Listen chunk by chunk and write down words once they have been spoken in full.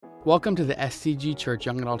Welcome to the SCG Church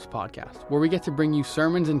Young Adults Podcast, where we get to bring you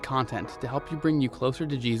sermons and content to help you bring you closer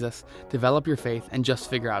to Jesus, develop your faith, and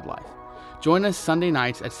just figure out life. Join us Sunday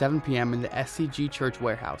nights at 7 p.m. in the SCG Church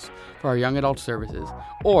warehouse for our young adult services,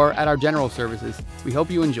 or at our general services. We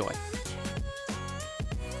hope you enjoy.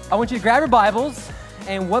 I want you to grab your Bibles,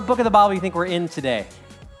 and what book of the Bible do you think we're in today?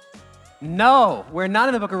 No, we're not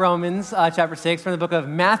in the book of Romans, chapter 6. We're in the book of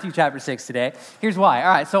Matthew, chapter 6 today. Here's why. All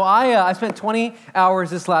right, so I spent 20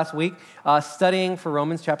 hours this last week studying for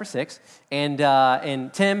Romans, chapter 6.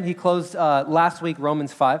 And Tim, he closed last week,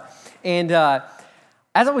 Romans 5. And as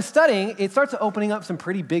I was studying, it starts opening up some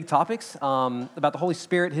pretty big topics about the Holy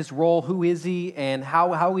Spirit, his role, who is he, and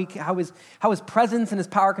how his presence and his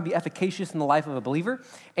power can be efficacious in the life of a believer.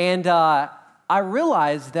 And I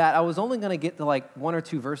realized that I was only going to get to like one or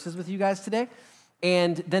two verses with you guys today.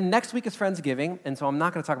 And then next week is Friendsgiving, and so I'm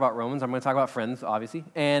not going to talk about Romans. I'm going to talk about Friends, obviously.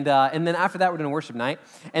 And then after that, we're doing worship night.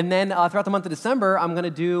 And then throughout the month of December, I'm going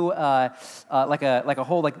to do like a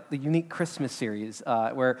whole the unique Christmas series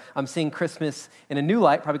where I'm seeing Christmas in a new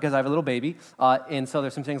light, probably because I have a little baby. And so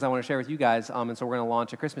there's some things I want to share with you guys. And so we're going to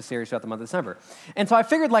launch a Christmas series throughout the month of December. And so I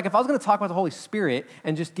figured if I was going to talk about the Holy Spirit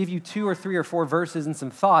and just give you 2 or 3 or 4 verses and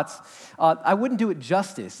some thoughts, I wouldn't do it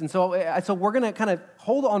justice. And so we're going to kind of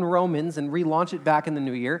hold on Romans and relaunch it back in the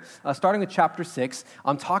new year, starting with chapter 6.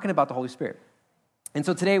 I'm talking about the Holy Spirit. And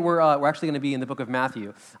so today we're actually going to be in the book of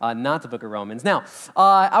Matthew, not the book of Romans. Now,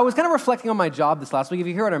 I was kind of reflecting on my job this last week. If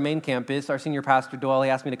you're here at our main campus, our senior pastor, Doyle, he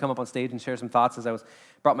asked me to come up on stage and share some thoughts as I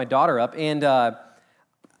brought my daughter up. And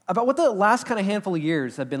about what the last kind of handful of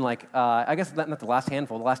years have been like, I guess not the last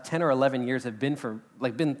handful, the last 10 or 11 years have been for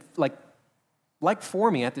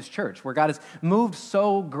me at this church, where God has moved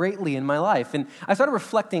so greatly in my life. And I started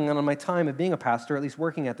reflecting on my time of being a pastor, at least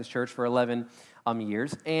working at this church for 11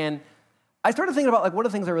 years. And I started thinking about what are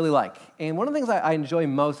the things I really like. And one of the things I enjoy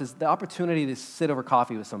most is the opportunity to sit over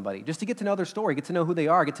coffee with somebody, just to get to know their story, get to know who they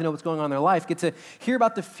are, get to know what's going on in their life, get to hear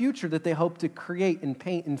about the future that they hope to create and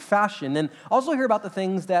paint and fashion, and also hear about the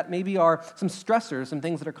things that maybe are some stressors, some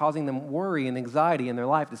things that are causing them worry and anxiety in their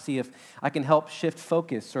life, to see if I can help shift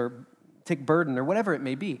focus or take burden or whatever it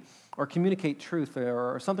may be, or communicate truth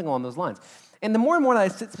or something along those lines. And the more and more that I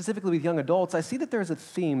sit specifically with young adults, I see that there's a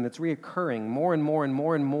theme that's reoccurring more and more and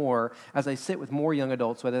more and more as I sit with more young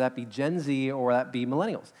adults, whether that be Gen Z or that be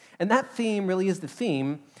millennials. And that theme really is the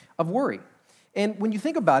theme of worry. And when you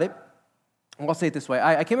think about it, I'll say it this way.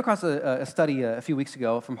 I came across a study a few weeks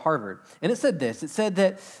ago from Harvard, and it said this. It said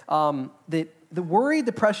that the worry,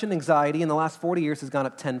 depression, anxiety in the last 40 years has gone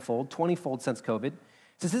up 10-fold, 20-fold since COVID.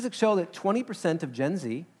 Statistics show that 20% of Gen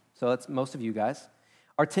Z, so that's most of you guys,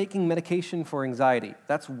 are taking medication for anxiety.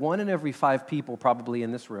 That's 1 in every 5 people probably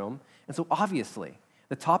in this room. And so obviously,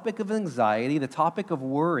 the topic of anxiety, the topic of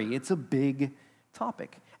worry, it's a big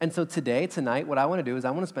topic. And so tonight, what I want to do is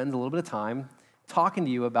I want to spend a little bit of time talking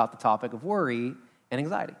to you about the topic of worry and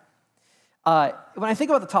anxiety. When I think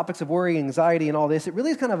about the topics of worry, anxiety, and all this, it really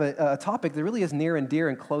is kind of a topic that really is near and dear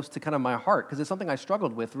and close to kind of my heart, because it's something I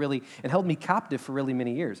struggled with really and held me captive for really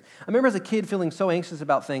many years. I remember as a kid feeling so anxious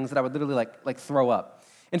about things that I would literally like throw up.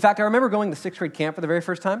 In fact, I remember going to 6th grade camp for the very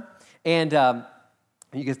first time, and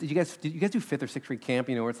did you guys do 5th or 6th grade camp,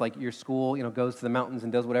 where it's like your school, goes to the mountains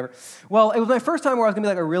and does whatever? Well, it was my first time where I was going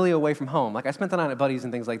to be really away from home. I spent the night at buddies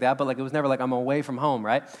and things like that, but it was never I'm away from home,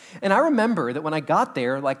 right? And I remember that when I got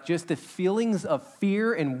there, just the feelings of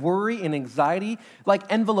fear and worry and anxiety,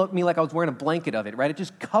 enveloped me like I was wearing a blanket of it, right? It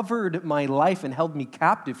just covered my life and held me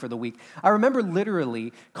captive for the week. I remember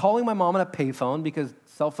literally calling my mom on a payphone, because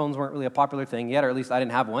cell phones weren't really a popular thing yet, or at least I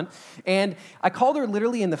didn't have one. And I called her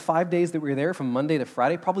literally in the 5 days that we were there, from Monday to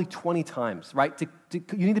Friday, probably 20 times, right?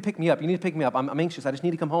 You need to pick me up. You need to pick me up. I'm anxious. I just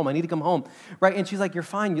need to come home. I need to come home, right? And she's like, "You're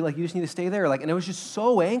fine. You just need to stay there." And I was just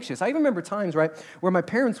so anxious. I even remember times, right, where my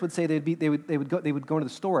parents would say they would go to the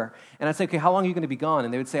store, and I'd say, "Okay, how long are you going to be gone?"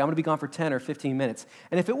 And they would say, "I'm going to be gone for 10 or 15 minutes."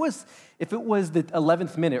 And if it was the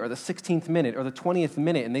 11th minute or the 16th minute or the 20th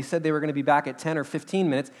minute, and they said they were going to be back at 10 or 15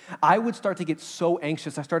 minutes, I would start to get so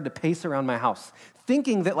anxious. I started to pace around my house,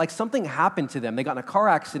 thinking that something happened to them. They got in a car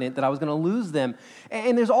accident, that I was going to lose them.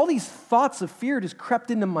 And there's all these thoughts of fear just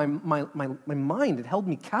crept into my mind. It held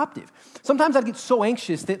me captive. Sometimes I'd get so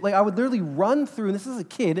anxious that I would literally run through, and this is a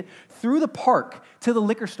kid, through the park to the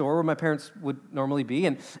liquor store where my parents would normally be,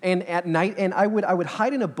 and at night, and I would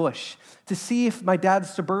hide in a bush to see if my dad's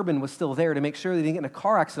Suburban was still there, to make sure they didn't get in a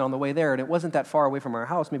car accident on the way there, and it wasn't that far away from our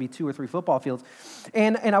house, maybe 2 or 3 football fields.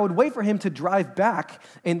 And I would wait for him to drive back,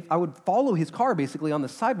 and I would follow his car basically on the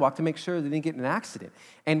sidewalk to make sure they didn't get in an accident.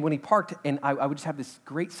 And when he parked, and I would just have this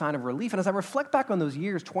great sign of relief. And as I reflect back on those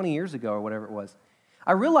years, 20 years ago or whatever it was,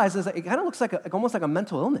 I realize is that it kind of looks like almost like a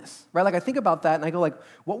mental illness, right? Like I think about that and I go like,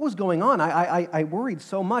 what was going on? I worried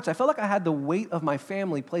so much. I felt like I had the weight of my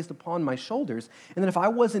family placed upon my shoulders, and that if I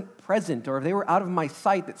wasn't present or if they were out of my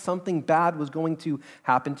sight, that something bad was going to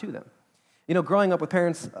happen to them. You know, growing up with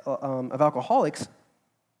parents of alcoholics,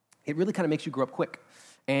 it really kind of makes you grow up quick.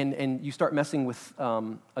 And you start messing with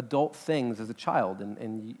adult things as a child,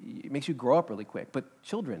 and it makes you grow up really quick. But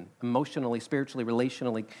children, emotionally, spiritually,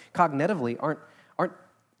 relationally, cognitively, aren't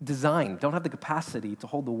designed, don't have the capacity to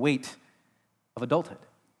hold the weight of adulthood.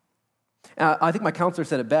 I think my counselor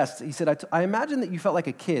said it best. He said, I imagine that you felt like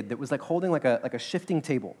a kid that was like holding like a shifting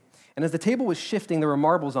table. And as the table was shifting, there were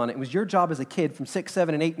marbles on it. It was your job as a kid from 6,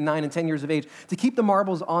 7, and 8, and 9, and 10 years of age to keep the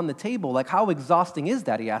marbles on the table. Like, how exhausting is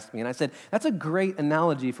that, he asked me. And I said, that's a great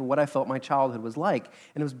analogy for what I felt my childhood was like.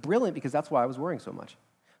 And it was brilliant because that's why I was worrying so much.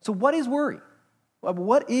 So what is worry?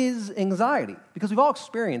 What is anxiety? Because we've all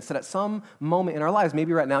experienced it at some moment in our lives.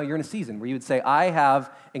 Maybe right now you're in a season where you would say, I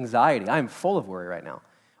have anxiety. I am full of worry right now.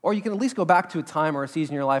 Or you can at least go back to a time or a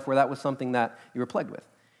season in your life where that was something that you were plagued with.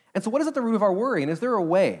 And so what is at the root of our worry? And is there a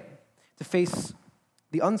way to face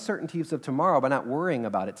the uncertainties of tomorrow by not worrying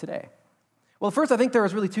about it today? Well, first, I think there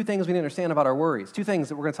is really two things we need to understand about our worries. Two things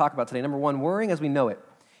that we're going to talk about today. Number one, worrying as we know it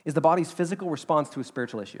is the body's physical response to a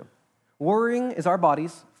spiritual issue. Worrying is our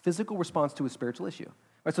body's physical response to a spiritual issue.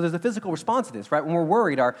 Right, so there's a physical response to this, right? When we're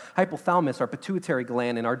worried, our hypothalamus, our pituitary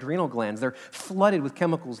gland, and our adrenal glands, they're flooded with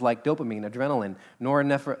chemicals like dopamine, adrenaline,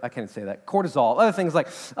 I can't say that, cortisol, other things like,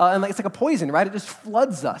 and it's like a poison, right? It just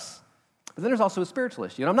floods us. But then there's also a spiritual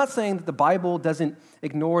issue. And I'm not saying that the Bible doesn't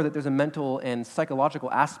ignore that there's a mental and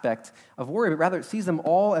psychological aspect of worry, but rather it sees them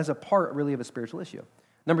all as a part, really, of a spiritual issue.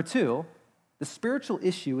 Number two, the spiritual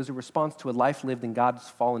issue is a response to a life lived in God's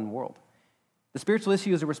fallen world. The spiritual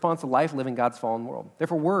issue is a response to life living in God's fallen world.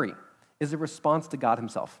 Therefore, worry is a response to God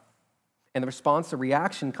himself. And the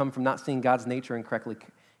reaction come from not seeing God's nature incorrectly.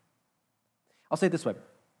 I'll say it this way.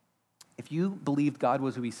 If you believed God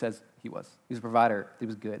was who he says he was a provider, he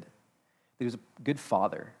was good, that he was a good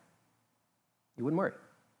father, you wouldn't worry.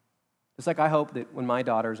 Just like I hope that when my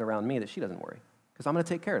daughter's around me that she doesn't worry, because I'm going to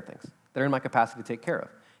take care of things that are in my capacity to take care of.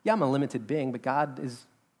 Yeah, I'm a limited being, but God is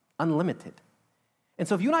unlimited. And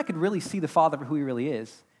so if you and I could really see the Father for who he really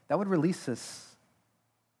is, that would release us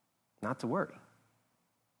not to worry.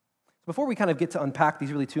 So before we kind of get to unpack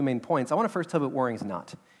these really two main points, I want to first tell you what worrying is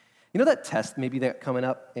not. You know that test maybe that coming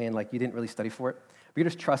up and like you didn't really study for it? But you're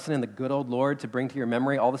just trusting in the good old Lord to bring to your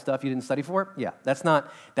memory all the stuff you didn't study for? Yeah, that's not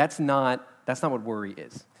what worry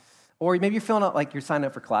is. Or maybe you're feeling like you're signing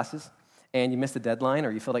up for classes and you missed a deadline,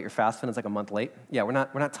 or you feel like you're fasting, it's like a month late. Yeah, we're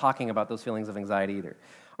not talking about those feelings of anxiety either.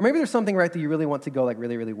 Or maybe there's something, right, that you really want to go like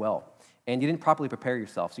really, really well, and you didn't properly prepare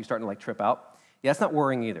yourself, so you're starting to like trip out. Yeah, that's not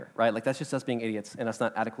worrying either, right? Like that's just us being idiots, and us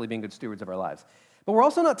not adequately being good stewards of our lives. But we're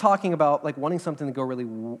also not talking about like wanting something to go really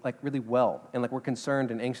well, and like we're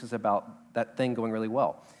concerned and anxious about that thing going really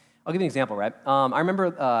well. I'll give you an example, right? I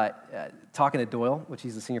remember talking to Doyle, which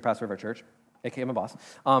he's the senior pastor of our church, aka my boss,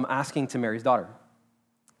 asking to marry his daughter.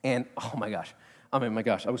 And, oh my gosh,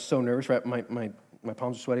 I was so nervous, right? My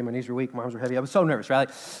palms were sweaty, my knees were weak, my arms were heavy. I was so nervous, right?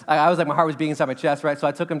 I was like, my heart was beating inside my chest, right? So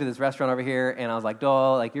I took him to this restaurant over here, and I was like,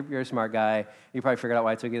 Doyle, like, you're a smart guy. You probably figured out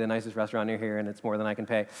why I took you to the nicest restaurant near here, and it's more than I can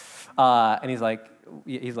pay. And he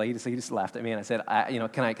just laughed at me, and I said,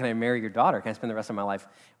 can I marry your daughter? Can I spend the rest of my life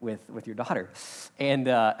with your daughter? And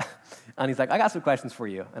he's like, I got some questions for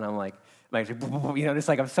you. And I'm like, just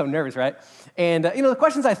like I'm so nervous, right? And, the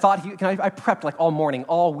questions I thought, I prepped like all morning,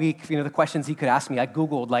 all week, the questions he could ask me. I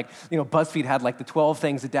Googled, BuzzFeed had like the 12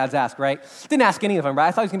 things that dads ask, right? Didn't ask any of them, right?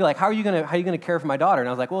 I thought he was going to be like, how are you going to care for my daughter? And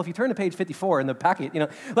I was like, well, if you turn to page 54 in the packet,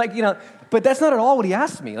 but that's not at all what he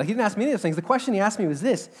asked me. Like, he didn't ask me any of those things. The question he asked me was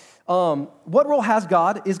this: what role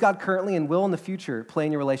is God currently and will in the future play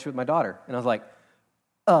in your relationship with my daughter? And I was like,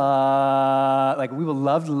 we will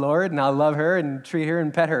love the Lord, and I'll love her and treat her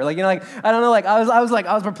and pet her. I don't know, I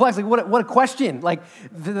was perplexed. What a question,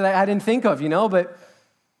 that I didn't think of, But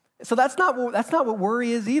so that's not what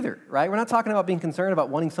worry is either, right? We're not talking about being concerned about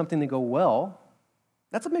wanting something to go well.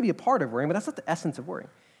 That's maybe a part of worrying, but that's not the essence of worrying.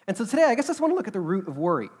 And so today, I guess I just want to look at the root of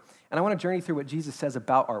worry, and I want to journey through what Jesus says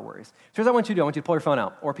about our worries. So here's what I want you to do. I want you to pull your phone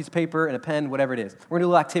out, or a piece of paper and a pen, whatever it is. We're going to do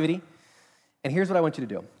a little activity. And here's what I want you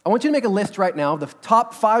to do. I want you to make a list right now of the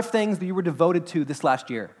top 5 things that you were devoted to this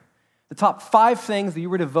last year. The top 5 things that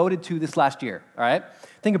you were devoted to this last year, all right?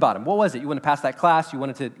 Think about them. What was it? You wanted to pass that class. You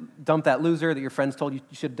wanted to dump that loser that your friends told you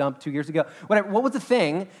should dump 2 years ago. Whatever. What was the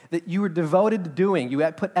thing that you were devoted to doing? You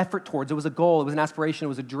had put effort towards. It was a goal. It was an aspiration. It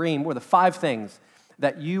was a dream. What were the 5 things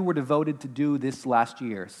that you were devoted to do this last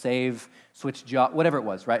year? Save, switch job, whatever it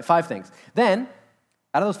was, right? 5 things. Then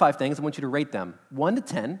Out of those 5 things, I want you to rate them 1 to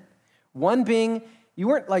 10. 1 being you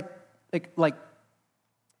weren't like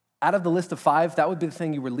out of the list of 5, that would be the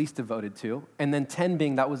thing you were least devoted to, and then 10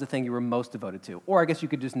 being that was the thing you were most devoted to. Or I guess you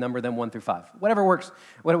could just number them 1 through 5. Whatever works,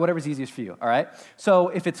 whatever's easiest for you, all right? So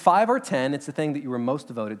if it's 5 or 10, it's the thing that you were most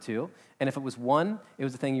devoted to, and if it was 1, it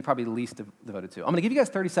was the thing you probably least devoted to. I'm going to give you guys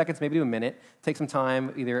 30 seconds, maybe to a minute. Take some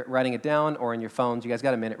time either writing it down or in your phones. You guys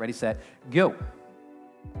got a minute. Ready, set, go.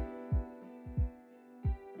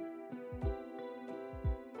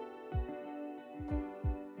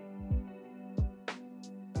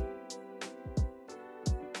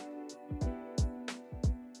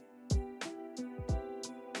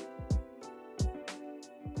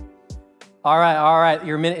 All right,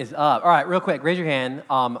 your minute is up. All right, real quick, raise your hand.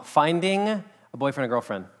 Finding a boyfriend or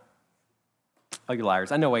girlfriend. Oh, you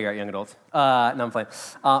liars. I know why you're at Young Adults. No, I'm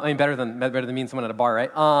playing. Better than meeting someone at a bar, right?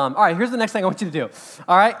 All right, here's the next thing I want you to do.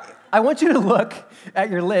 All right, I want you to look at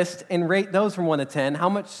your list and rate those from 1 to 10, how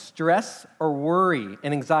much stress or worry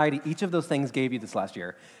and anxiety each of those things gave you this last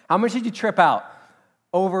year. How much did you trip out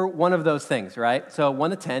over one of those things, right? So 1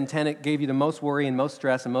 to 10, 10 it gave you the most worry and most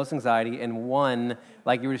stress and most anxiety, and 1,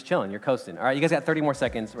 like you were just chilling, you're coasting. All right, you guys got 30 more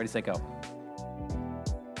seconds. Ready, set, go.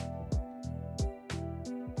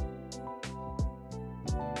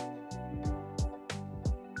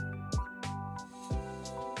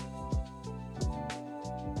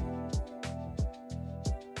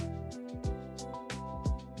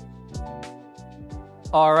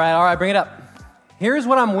 All right, bring it up. Here's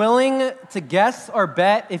what I'm willing to guess or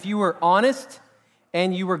bet if you were honest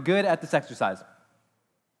and you were good at this exercise.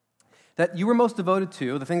 That you were most devoted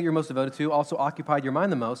to, the thing that you're most devoted to, also occupied your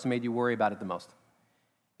mind the most and made you worry about it the most.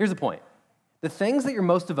 Here's the point. The things that you're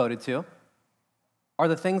most devoted to are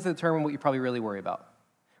the things that determine what you probably really worry about.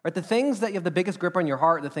 Right? The things that you have the biggest grip on your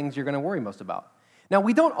heart are the things you're going to worry most about. Now,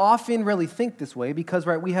 we don't often really think this way because,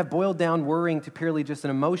 right, we have boiled down worrying to purely just an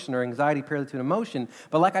emotion or anxiety purely to an emotion.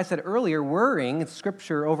 But like I said earlier, worrying,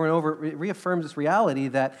 Scripture over and over reaffirms this reality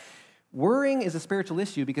that worrying is a spiritual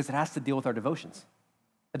issue because it has to deal with our devotions.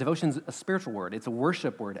 A devotion is a spiritual word. It's a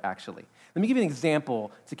worship word, actually. Let me give you an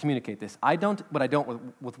example to communicate this.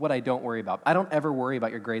 With what I don't worry about. I don't ever worry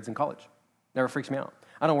about your grades in college. Never freaks me out.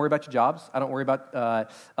 I don't worry about your jobs. I don't worry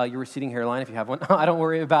about your receding hairline if you have one. I don't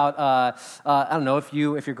worry about I don't know if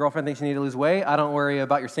your girlfriend thinks you need to lose weight. I don't worry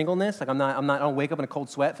about your singleness. Like I don't wake up in a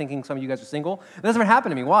cold sweat thinking some of you guys are single. It doesn't ever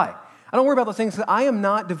happen to me. Why? I don't worry about those things because I am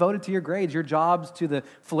not devoted to your grades, your jobs, to the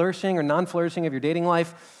flourishing or non-flourishing of your dating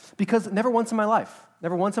life, because never once in my life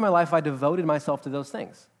I devoted myself to those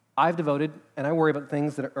things. I've devoted, and I worry about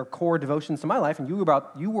things that are core devotions to my life, and you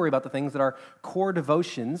worry about the things that are core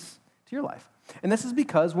devotions to your life. And this is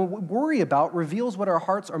because what we worry about reveals what our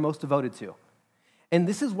hearts are most devoted to. And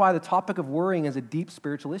this is why the topic of worrying is a deep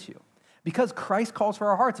spiritual issue. Because Christ calls for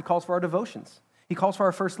our hearts, he calls for our devotions. He calls for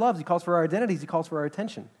our first loves, he calls for our identities, he calls for our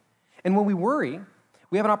attention. And when we worry,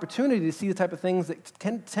 we have an opportunity to see the type of things that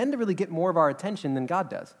tend to really get more of our attention than God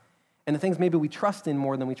does. And the things maybe we trust in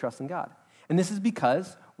more than we trust in God. And this is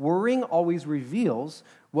because worrying always reveals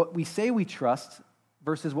what we say we trust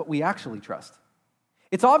versus what we actually trust.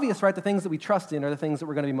 It's obvious, right? The things that we trust in are the things that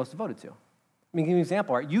we're going to be most devoted to. Let me give you an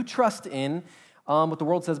example. Right? You trust in what the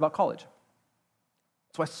world says about college.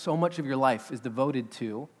 That's why so much of your life is devoted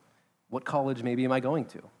to what college maybe am I going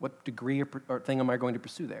to? What degree or thing am I going to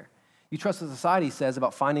pursue there? You trust what society says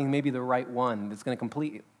about finding maybe the right one that's going to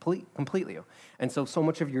complete you. And so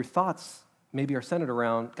much of your thoughts maybe are centered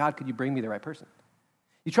around, God, could you bring me the right person?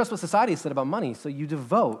 You trust what society said about money, so you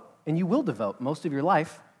devote, and you will devote most of your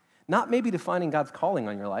life not maybe defining God's calling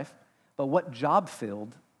on your life, but what job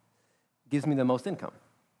field gives me the most income.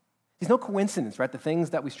 There's no coincidence, right? The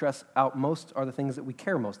things that we stress out most are the things that we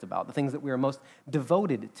care most about, the things that we are most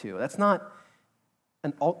devoted to. That's not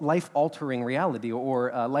a life-altering reality or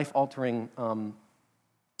a life-altering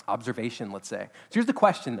observation, let's say. So here's the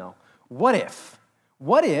question, though. What if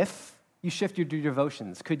you shift your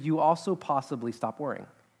devotions? Could you also possibly stop worrying?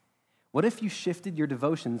 What if you shifted your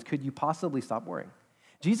devotions? Could you possibly stop worrying?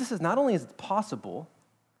 Jesus says not only is it possible,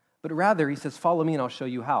 but rather he says, follow me and I'll show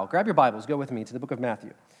you how. Grab your Bibles, go with me to the book of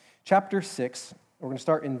Matthew. Chapter 6, we're going to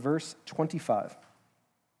start in verse 25. It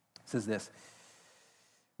says this,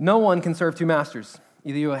 no one can serve two masters.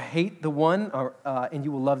 Either you will hate the one and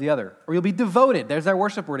you will love the other, or you'll be devoted, there's our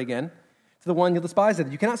worship word again, to the one you'll despise the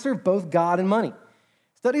other. You cannot serve both God and money.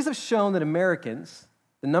 Studies have shown that Americans,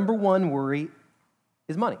 the number one worry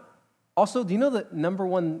is money. Also, do you know the number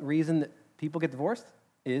one reason that people get divorced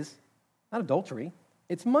is not adultery,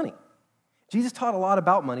 it's money. Jesus taught a lot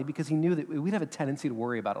about money because he knew that we'd have a tendency to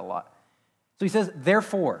worry about it a lot. So he says,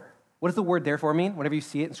 therefore, What does the word therefore mean? Whenever you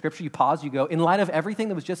see it in Scripture, you pause, you go, in light of everything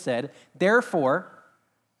that was just said, therefore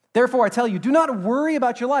I tell you, do not worry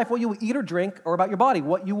about your life, what you will eat or drink, or about your body,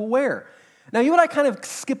 what you will wear. Now, you and I kind of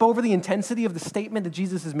skip over the intensity of the statement that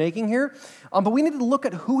Jesus is making here, but we need to look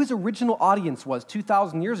at who his original audience was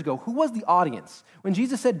 2,000 years ago. Who was the audience? When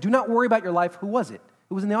Jesus said, do not worry about your life, who was it?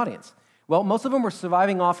 Who was in the audience? Well, most of them were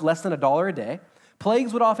surviving off less than $1 a day.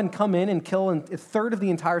 Plagues would often come in and kill a third of the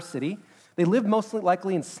entire city. They lived most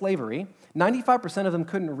likely in slavery. 95% of them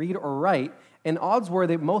couldn't read or write, and odds were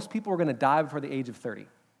that most people were going to die before the age of 30.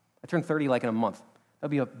 I turned 30 like in a month. That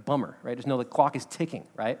would be a bummer, right? Just know the clock is ticking,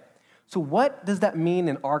 right? So what does that mean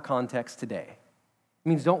in our context today? It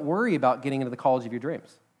means don't worry about getting into the college of your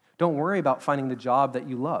dreams. Don't worry about finding the job that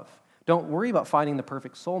you love. Don't worry about finding the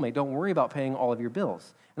perfect soulmate. Don't worry about paying all of your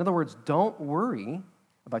bills. In other words, don't worry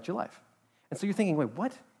about your life. And so you're thinking, wait,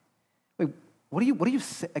 what? What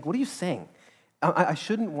are you saying? I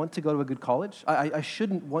shouldn't want to go to a good college. I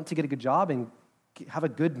shouldn't want to get a good job and have a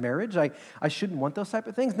good marriage. I shouldn't want those type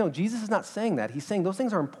of things. No, Jesus is not saying that. He's saying those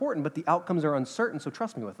things are important, but the outcomes are uncertain, so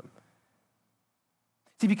trust me with them.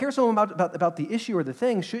 See, if you care so much about the issue or the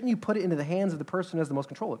thing, shouldn't you put it into the hands of the person who has the most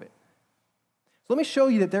control of it? So let me show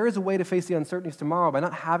you that there is a way to face the uncertainties tomorrow by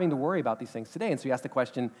not having to worry about these things today. And so you ask the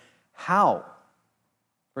question, how?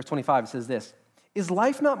 Verse 25 says this, is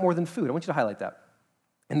life not more than food? I want you to highlight that.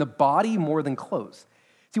 And the body more than clothes.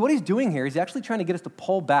 See, what he's doing here is he's actually trying to get us to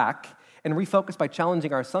pull back and refocus by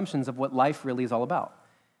challenging our assumptions of what life really is all about.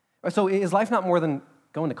 So is life not more than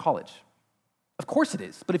going to college? Of course it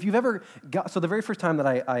is. But if you've ever so the very first time that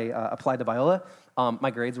I applied to Biola, my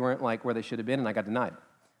grades weren't like where they should have been, and I got denied.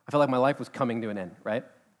 I felt like my life was coming to an end, right?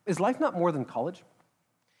 Is life not more than college?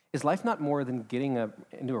 Is life not more than getting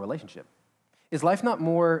into a relationship? Is life not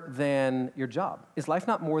more than your job? Is life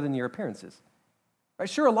not more than your appearances? Right?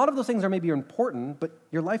 Sure, a lot of those things are maybe important, but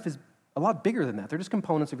your life is a lot bigger than that. They're just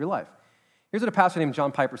components of your life. Here's what a pastor named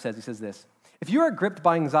John Piper says. He says this, if you are gripped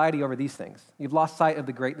by anxiety over these things, you've lost sight of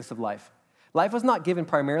the greatness of life. Life was not given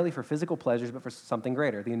primarily for physical pleasures, but for something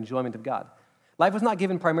greater, the enjoyment of God. Life was not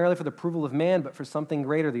given primarily for the approval of man, but for something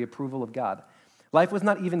greater, the approval of God. Life was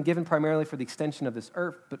not even given primarily for the extension of this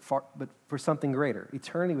earth, but for something greater,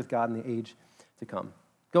 eternity with God in the age to come.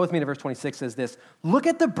 Go with me to verse 26, says this, look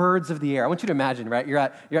at the birds of the air. I want you to imagine, right? You're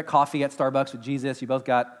at coffee at Starbucks with Jesus. You both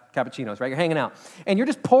got cappuccinos, right? You're hanging out. And you're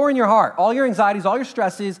just pouring your heart, all your anxieties, all your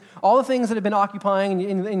stresses, all the things that have been occupying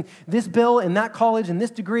in this bill and that college and this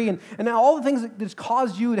degree and all the things that just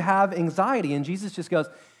caused you to have anxiety. And Jesus just goes,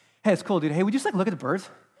 hey, it's cool, dude. Hey, would you just look at the birds?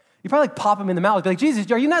 You probably pop them in the mouth. Be like,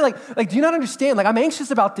 Jesus, are you not like? Do you not understand? Like, I'm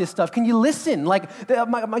anxious about this stuff. Can you listen? Like,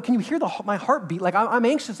 can you hear my heartbeat? Like, I'm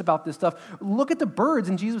anxious about this stuff. Look at the birds.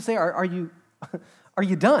 And Jesus would say, are you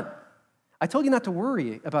done? I told you not to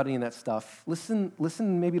worry about any of that stuff. Listen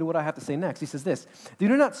maybe to what I have to say next. He says this, do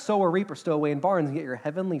not sow or reap or stow away in barns, and yet your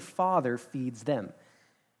heavenly Father feeds them.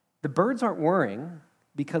 The birds aren't worrying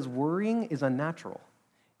because worrying is unnatural.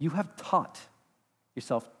 You have taught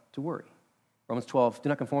yourself to worry. Romans 12, do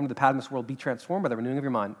not conform to the pattern of this world, be transformed by the renewing of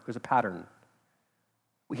your mind. There's a pattern.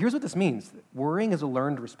 Well, here's what this means. Worrying is a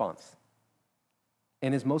learned response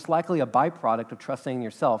and is most likely a byproduct of trusting in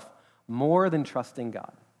yourself more than trusting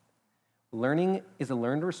God. Learning is a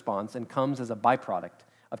learned response and comes as a byproduct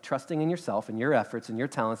of trusting in yourself and your efforts and your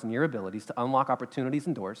talents and your abilities to unlock opportunities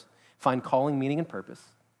and doors, find calling, meaning, and purpose,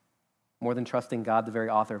 more than trusting God, the very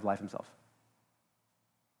author of life himself.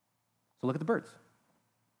 So look at the birds.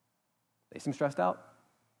 They seem stressed out.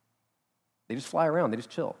 They just fly around. They just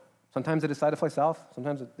chill. Sometimes they decide to fly south.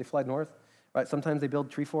 Sometimes they fly north. Right? Sometimes they build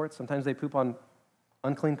tree forts. Sometimes they poop on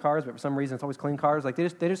unclean cars, but for some reason it's always clean cars. Like they're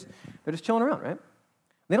just chilling around, right?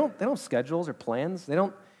 They don't have schedules or plans. They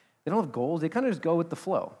don't have goals. They kind of just go with the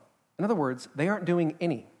flow. In other words, they aren't doing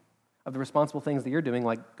any of the responsible things that you're doing,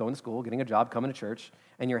 like going to school, getting a job, coming to church,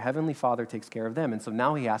 and your heavenly Father takes care of them. And so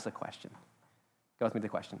now he asks a question. Go with me to the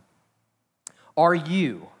question. Are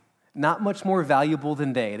you not much more valuable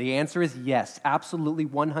than they? The answer is yes, absolutely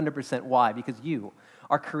 100%. Why? Because you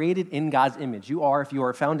are created in God's image. You are, if you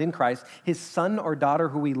are found in Christ, his son or daughter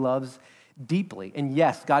who he loves deeply. And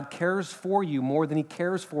yes, God cares for you more than he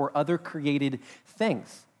cares for other created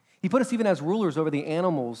things. He put us even as rulers over the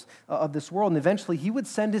animals of this world, and eventually he would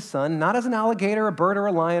send his son, not as an alligator, a bird, or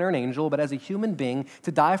a lion, or an angel, but as a human being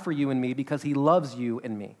to die for you and me because he loves you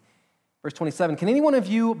and me. Verse 27, can any one of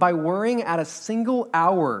you, by worrying, add a single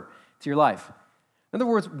hour to your life? In other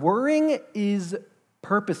words, worrying is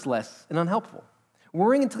purposeless and unhelpful.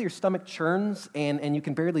 Worrying until your stomach churns and you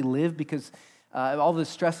can barely live because all the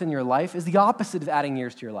stress in your life is the opposite of adding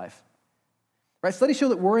years to your life. Right? Studies show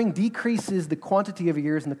that worrying decreases the quantity of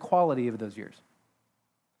years and the quality of those years.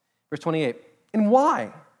 Verse 28, and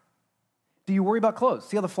why do you worry about clothes?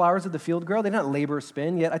 See how the flowers of the field grow? They do not labor or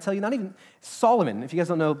spin, yet I tell you, not even Solomon, if you guys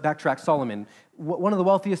don't know, backtrack Solomon, one of the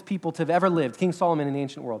wealthiest people to have ever lived, King Solomon in the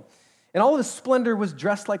ancient world. And all of his splendor was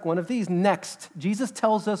dressed like one of these. Next, Jesus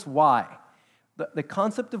tells us why. The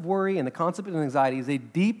concept of worry and the concept of anxiety is a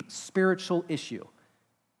deep spiritual issue.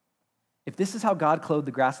 If this is how God clothed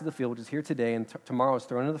the grass of the field, which is here today and tomorrow is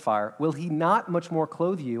thrown into the fire, will he not much more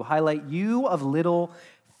clothe you, highlight you of little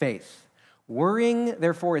faith? Worrying,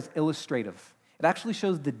 therefore, is illustrative. It actually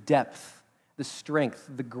shows the depth, the strength,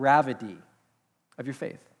 the gravity of your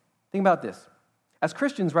faith. Think about this. As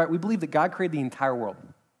Christians, right, we believe that God created the entire world,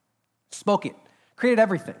 spoke it, created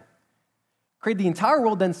everything. Created the entire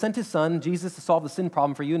world, then sent his son, Jesus, to solve the sin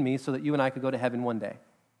problem for you and me so that you and I could go to heaven one day.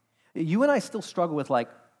 You and I still struggle with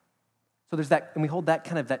so there's that, and we hold that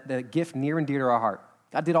kind of that gift near and dear to our heart.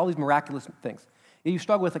 God did all these miraculous things. You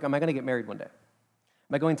struggle with am I going to get married one day?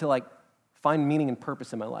 Am I going to find meaning and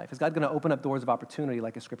purpose in my life? Is God going to open up doors of opportunity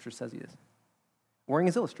like His Scripture says He is? Worrying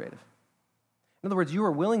is illustrative. In other words, you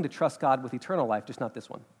are willing to trust God with eternal life, just not this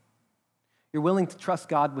one. You're willing to trust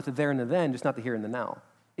God with the there and the then, just not the here and the now.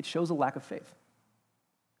 It shows a lack of faith.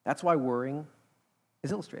 That's why worrying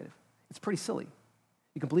is illustrative. It's pretty silly.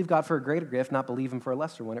 You can believe God for a greater gift, not believe Him for a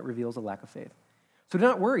lesser one. It reveals a lack of faith. So do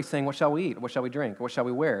not worry, saying, what shall we eat? What shall we drink? What shall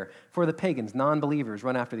we wear? For the pagans, non-believers,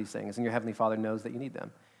 run after these things, and your heavenly Father knows that you need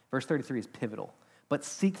them. Verse 33 is pivotal. But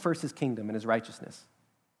seek first His kingdom and His righteousness.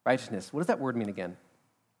 Righteousness, what does that word mean again?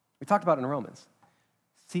 We talked about it in Romans.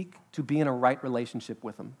 Seek to be in a right relationship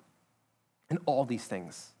with Him. And all these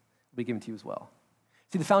things will be given to you as well.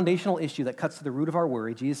 See, the foundational issue that cuts to the root of our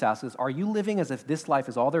worry, Jesus asks us, are you living as if this life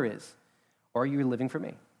is all there is, or are you living for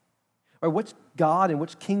me? Or which God and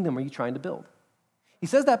which kingdom are you trying to build? He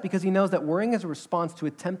says that because he knows that worrying is a response to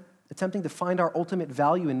attempting to find our ultimate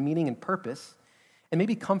value and meaning and purpose, and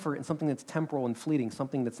maybe comfort in something that's temporal and fleeting,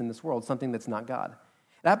 something that's in this world, something that's not God.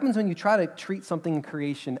 It happens when you try to treat something in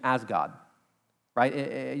creation as God.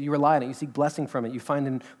 Right? You rely on it, you seek blessing from it, you find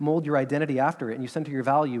and mold your identity after it, and you center your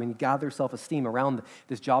value and you gather self-esteem around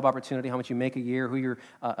this job opportunity, how much you make a year,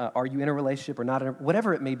 are you in a relationship or not,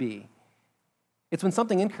 whatever it may be. It's when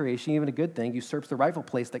something in creation, even a good thing, usurps the rightful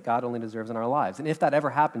place that God only deserves in our lives. And if that ever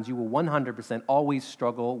happens, you will 100% always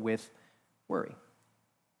struggle with worry.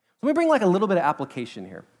 So let me bring a little bit of application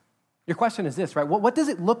here. Your question is this, right? What does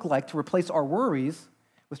it look like to replace our worries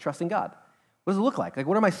with trusting God? What does it look like?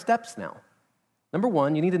 What are my steps now? Number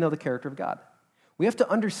one, you need to know the character of God. We have to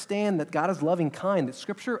understand that God is loving, kind, that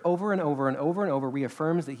Scripture over and over and over and over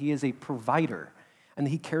reaffirms that He is a provider and that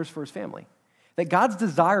He cares for His family. That God's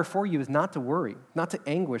desire for you is not to worry, not to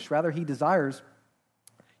anguish. Rather, He desires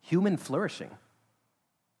human flourishing.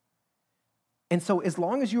 And so as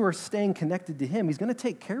long as you are staying connected to Him, He's going to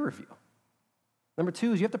take care of you. Number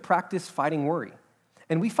two is you have to practice fighting worry.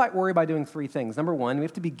 And we fight worry by doing three things. Number one, we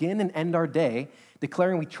have to begin and end our day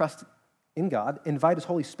declaring we trust in God, invite His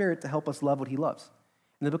Holy Spirit to help us love what He loves.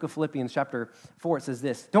 In the book of Philippians chapter 4, it says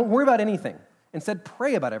this, don't worry about anything. Instead,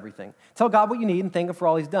 pray about everything. Tell God what you need and thank Him for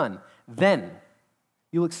all He's done. Then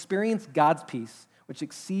you'll experience God's peace, which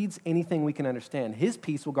exceeds anything we can understand. His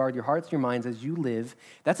peace will guard your hearts, your minds as you live.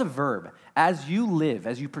 That's a verb. As you live,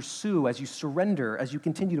 as you pursue, as you surrender, as you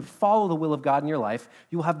continue to follow the will of God in your life,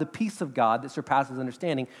 you will have the peace of God that surpasses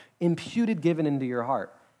understanding imputed, given into your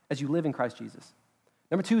heart as you live in Christ Jesus.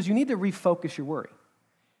 Number two is you need to refocus your worry.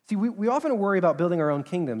 See, we often worry about building our own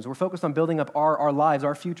kingdoms. We're focused on building up our lives,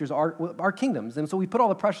 our futures, our kingdoms. And so we put all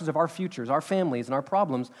the pressures of our futures, our families, and our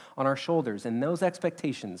problems on our shoulders. And those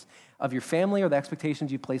expectations of your family or the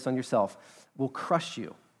expectations you place on yourself will crush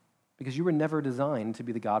you because you were never designed to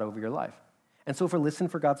be the God over your life. And so listen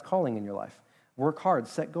for God's calling in your life. Work hard,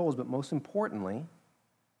 set goals, but most importantly,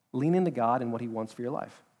 lean into God and what He wants for your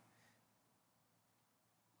life.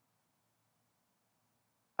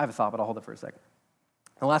 I have a thought, but I'll hold it for a second.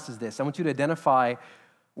 And last is this. I want you to identify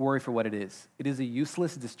worry for what it is. It is a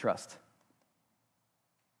useless distrust.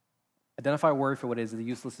 Identify worry for what it is a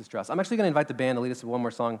useless distrust. I'm actually going to invite the band to lead us with one more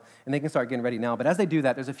song, and they can start getting ready now. But as they do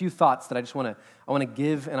that, there's a few thoughts that I want to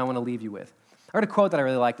give and I want to leave you with. I heard a quote that I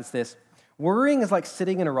really liked. It's this. Worrying is like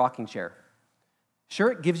sitting in a rocking chair.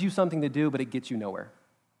 Sure, it gives you something to do, but it gets you nowhere.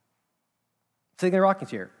 Sitting in a rocking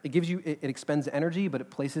chair. It expends energy, but it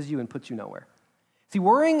places you and puts you nowhere. See,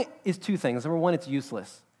 worrying is two things. Number one, it's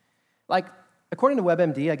useless. According to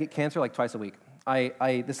WebMD, I get cancer twice a week.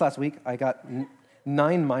 This last week, I got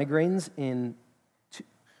 9 migraines in 2.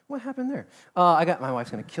 What happened there? My wife's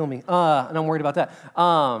going to kill me, and I'm worried about that.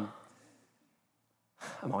 I'm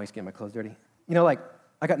always getting my clothes dirty. I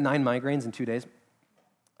got 9 migraines in 2 days.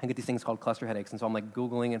 I get these things called cluster headaches, and so I'm like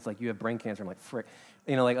Googling, and it's like, you have brain cancer. I'm like, frick.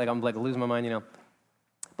 Like I'm like losing my mind,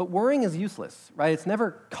 But worrying is useless, right? It's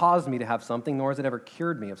never caused me to have something, nor has it ever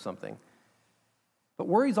cured me of something. But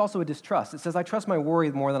worry is also a distrust. It says, I trust my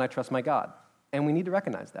worry more than I trust my God. And we need to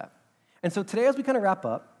recognize that. And so today, as we kind of wrap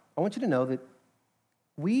up, I want you to know that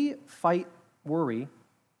we fight worry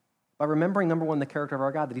by remembering, number one, the character of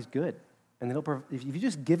our God, that he's good. And that if you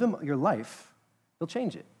just give him your life, he'll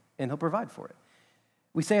change it, and he'll provide for it.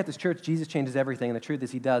 We say at this church, Jesus changes everything, and the truth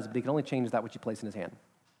is he does, but he can only change that which you place in his hand.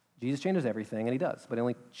 Jesus changes everything, and he does, but he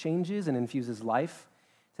only changes and infuses life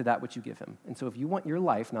to that which you give him. And so if you want your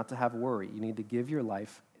life not to have worry, you need to give your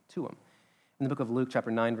life to him. In the book of Luke,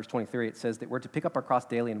 chapter 9, verse 23, it says that we're to pick up our cross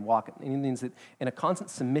daily and walk. It means that in a constant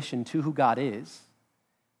submission to who God is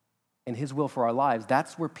and his will for our lives,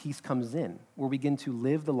 that's where peace comes in, where we begin to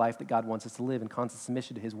live the life that God wants us to live in constant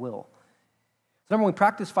submission to his will. So number one, we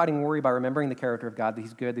practice fighting worry by remembering the character of God, that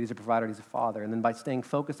he's good, that he's a provider, that he's a father, and then by staying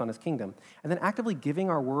focused on his kingdom, and then actively giving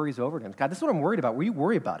our worries over to him. God, this is what I'm worried about. Will you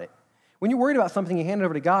worry about it? When you're worried about something, you hand it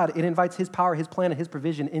over to God, it invites his power, his plan, and his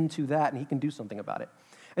provision into that, and he can do something about it.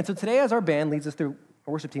 And so today, as our band leads us through,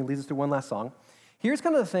 our worship team leads us through one last song, here's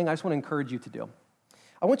kind of the thing I just want to encourage you to do.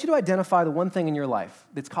 I want you to identify the one thing in your life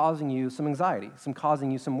that's causing you some anxiety,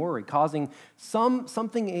 causing you some worry, causing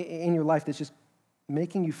something in your life that's just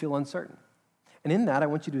making you feel uncertain. And in that, I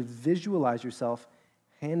want you to visualize yourself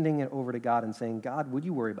handing it over to God and saying, God, would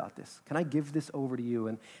you worry about this? Can I give this over to you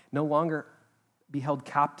and no longer be held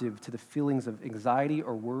captive to the feelings of anxiety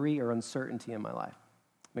or worry or uncertainty in my life?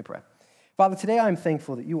 Let me pray. Father, today I'm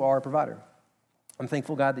thankful that you are a provider. I'm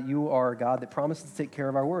thankful, God, that you are a God that promises to take care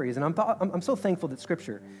of our worries. And I'm so thankful that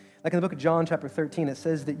Scripture, like in the book of John chapter 13, it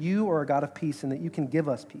says that you are a God of peace and that you can give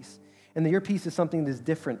us peace. And that your peace is something that is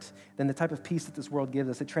different than the type of peace that this world gives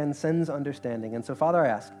us. It transcends understanding. And so, Father, I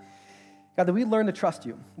ask, God, that we learn to trust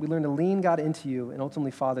you. We learn to lean, God, into you. And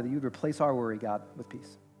ultimately, Father, that you would replace our worry, God, with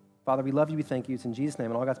peace. Father, we love you. We thank you. It's in Jesus' name.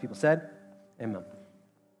 And all God's people said, amen.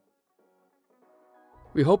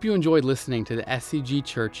 We hope you enjoyed listening to the SCG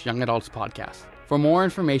Church Young Adults podcast. For more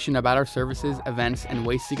information about our services, events, and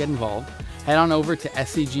ways to get involved, head on over to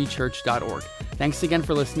scgchurch.org. Thanks again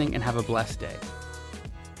for listening and have a blessed day.